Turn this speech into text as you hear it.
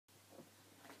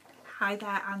Hi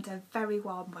there, and a very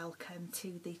warm welcome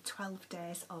to the 12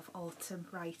 Days of Autumn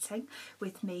Writing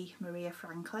with me, Maria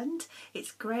Frankland. It's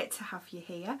great to have you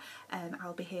here.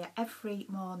 I'll be here every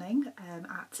morning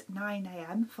at 9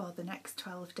 AM for the next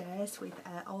 12 days with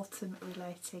autumn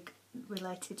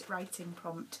related writing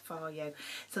prompt for you.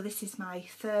 So this is my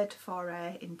third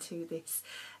foray into this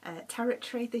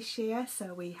territory this year.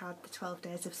 So we had the 12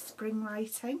 days of spring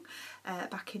writing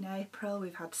back in April,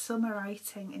 we've had summer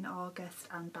writing in August,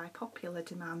 and by popular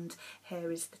demand here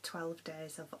is the 12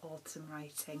 days of autumn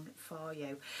writing for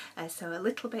you. So a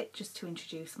little bit just to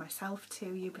introduce myself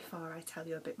to you before I tell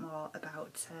you a bit more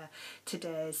about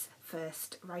today's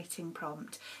first writing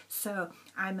prompt. So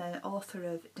I'm an author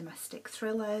of domestic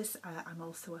thrillers, I'm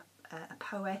also a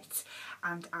poet,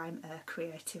 and I'm a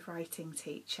creative writing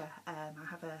teacher. I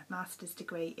have a master's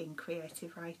degree in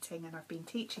creative writing, and I've been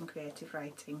teaching creative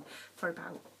writing for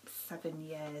about 7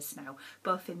 years now,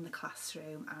 both in the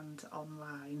classroom and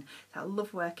online. So I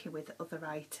love working with other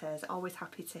writers, always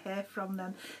happy to hear from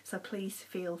them, so please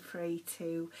feel free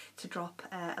to drop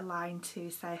a line to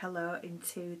say hello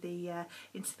into the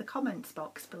comments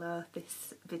box below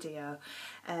this video.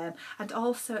 And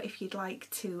also, if you'd like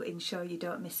to ensure you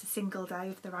don't miss a single day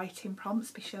of the writing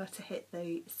prompts, be sure to hit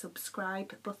the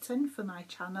subscribe button for my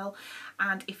channel,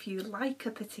 and if you like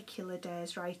a particular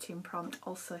day's writing prompt,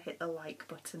 also hit the like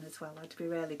button as well. I'd be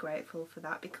really grateful for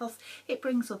that, because it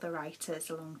brings other writers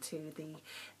along to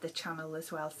the channel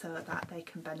as well, so that they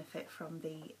can benefit from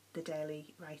the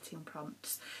daily writing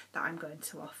prompts that I'm going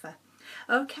to offer.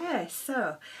 Okay,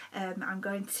 so I'm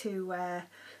going to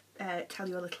tell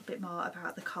you a little bit more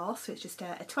about the course. So it's just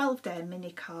a 12-day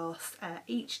mini course.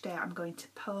 Each day I'm going to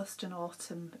post an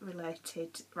autumn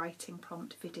related writing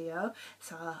prompt video,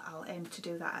 so I'll aim to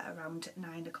do that at around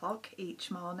 9 o'clock each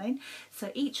morning.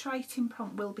 So each writing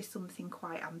prompt will be something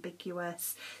quite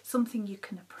ambiguous, something you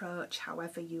can approach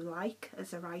however you like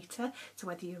as a writer. So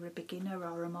whether you're a beginner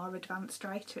or a more advanced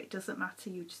writer, it doesn't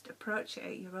matter, you just approach it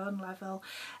at your own level,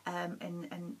 and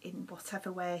in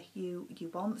whatever way you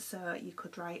want. So you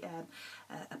could write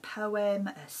a poem,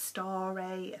 a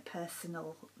story, a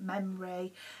personal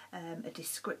memory, a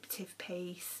descriptive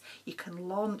piece. You can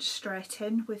launch straight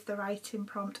in with the writing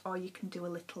prompt, or you can do a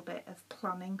little bit of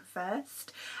planning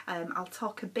first. I'll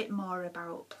talk a bit more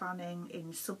about planning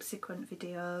in subsequent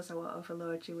videos. I won't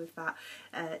overload you with that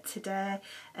today,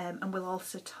 and we'll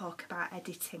also talk about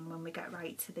editing when we get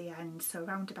right to the end. So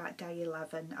around about day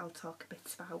 11 I'll talk a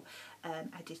bit about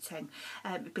editing.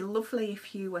 It'd be lovely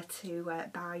if you were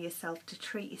to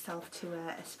treat yourself to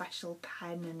a special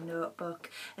pen and notebook,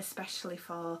 especially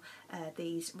for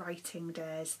these writing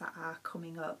days that are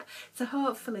coming up. So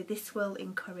hopefully this will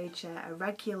encourage a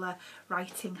regular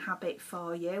writing habit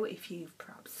for you. If you've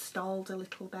perhaps stalled a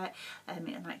little bit,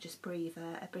 it might just breathe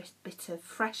a bit of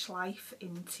fresh life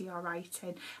into your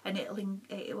writing, and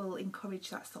it will encourage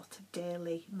that sort of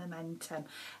daily momentum,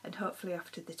 and hopefully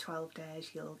after the 12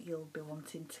 days you'll be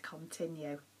wanting to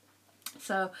continue.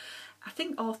 So I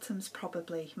think autumn's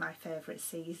probably my favourite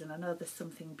season. I know there's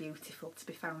something beautiful to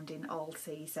be found in all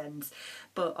seasons,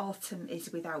 but autumn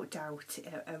is without doubt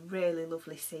a really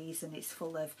lovely season. It's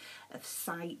full of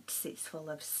sights, it's full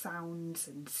of sounds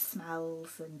and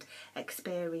smells and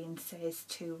experiences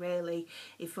to really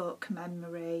evoke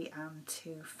memory and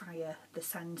to fire the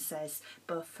senses,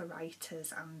 both for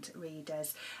writers and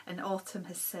readers. And autumn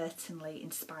has certainly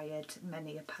inspired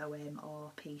many a poem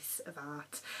or piece of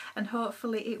art, and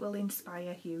hopefully it will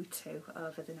inspire you too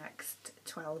over the next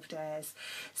 12 days.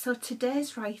 So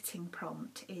today's writing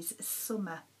prompt is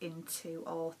summer into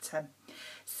autumn.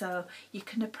 So you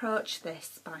can approach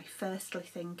this by firstly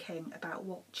thinking about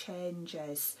what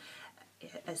changes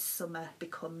as summer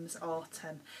becomes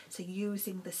autumn, so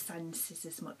using the senses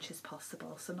as much as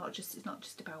possible. So it's not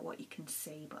just about what you can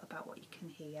see, but about what you can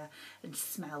hear and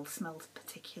smell. Smells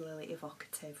particularly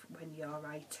evocative when you're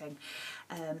writing.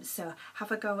 So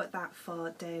have a go at that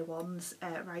for day one's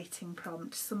writing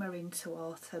prompt, summer into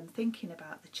autumn, thinking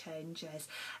about the changes.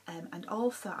 And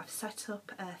also I've set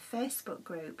up a Facebook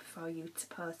group for you to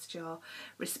post your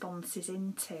responses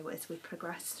into as we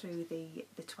progress through the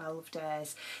 12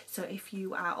 days. So if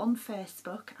you are on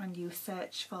Facebook and you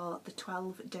search for the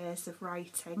 12 days of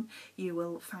writing, you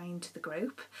will find the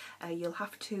group. You'll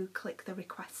have to click the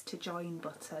request to join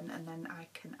button, and then I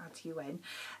can add you in,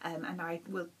 and I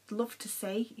would love to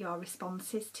see your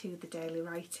responses to the daily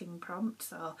writing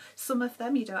prompts. Or some of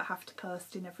them you don't have to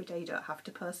post in every day, you don't have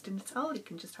to post in at all, you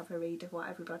can just have a read of what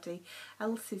everybody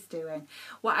else is doing.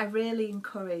 What I really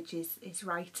encourage is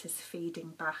writers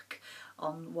feeding back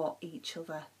on what each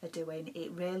other are doing.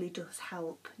 It really does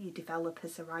help you develop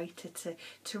as a writer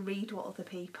to read what other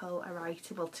people are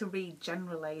writing. Well, to read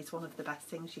generally is one of the best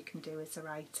things you can do as a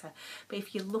writer. But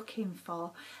if you're looking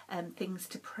for things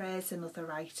to praise another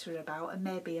writer about, and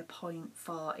maybe a point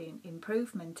for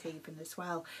improvement even as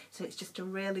well. So it's just a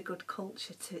really good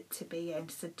culture to be in.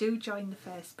 So do join the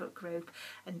Facebook group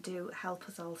and do help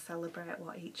us all celebrate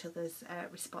what each other's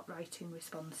writing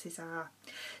responses are.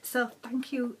 So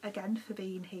thank you again for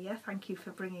being here. Thank you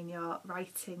for bringing your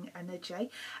writing energy,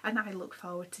 and I look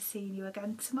forward to seeing you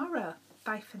again tomorrow.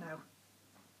 Bye for now.